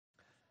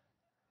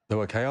There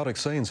were chaotic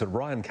scenes at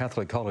Ryan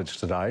Catholic College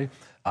today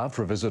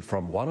after a visit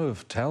from one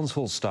of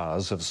Townsville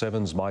stars of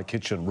Seven's My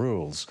Kitchen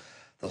Rules.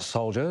 The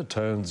soldier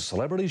turned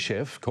celebrity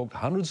chef cooked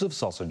hundreds of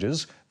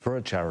sausages for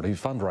a charity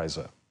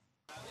fundraiser.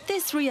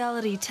 This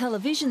reality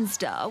television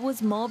star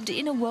was mobbed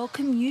in a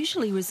welcome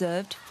usually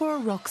reserved for a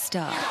rock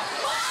star.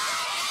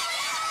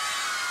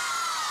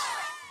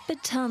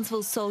 But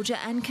Townsville soldier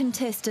and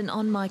contestant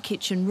on My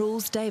Kitchen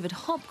Rules, David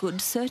Hopgood,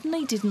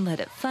 certainly didn't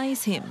let it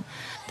faze him.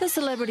 The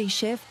celebrity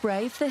chef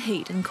braved the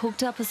heat and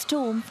cooked up a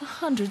storm for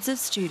hundreds of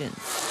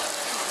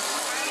students.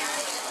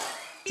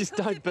 Just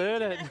don't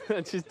burn it.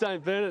 Just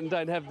don't burn it and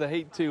don't have the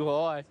heat too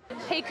high.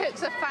 He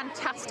cooks a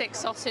fantastic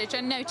sausage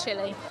and no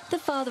chilli. The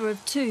father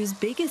of two's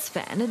biggest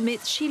fan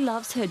admits she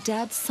loves her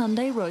dad's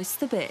Sunday roast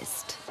the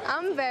best.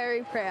 I'm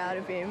very proud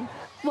of him.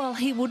 While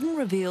he wouldn't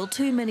reveal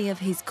too many of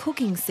his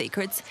cooking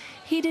secrets,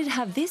 he did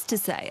have this to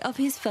say of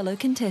his fellow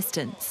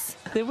contestants.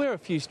 There were a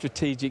few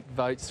strategic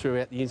votes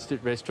throughout the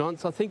instant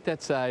restaurants. I think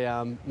that's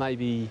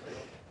maybe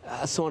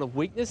a sign of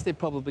weakness. They're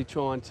probably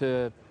trying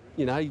to,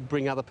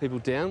 bring other people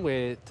down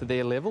to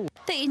their level.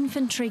 The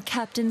infantry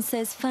captain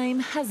says fame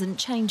hasn't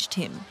changed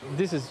him.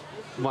 This is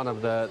one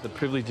of the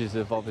privileges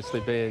of obviously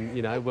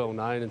being, well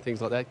known and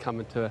things like that,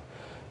 coming to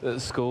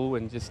school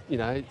and just,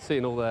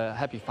 seeing all the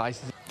happy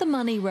faces. The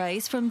money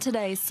raised from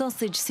today's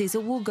sausage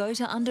sizzle will go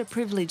to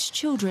underprivileged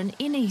children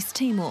in East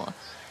Timor.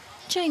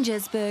 Jane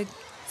Jesberg,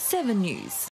 7 News.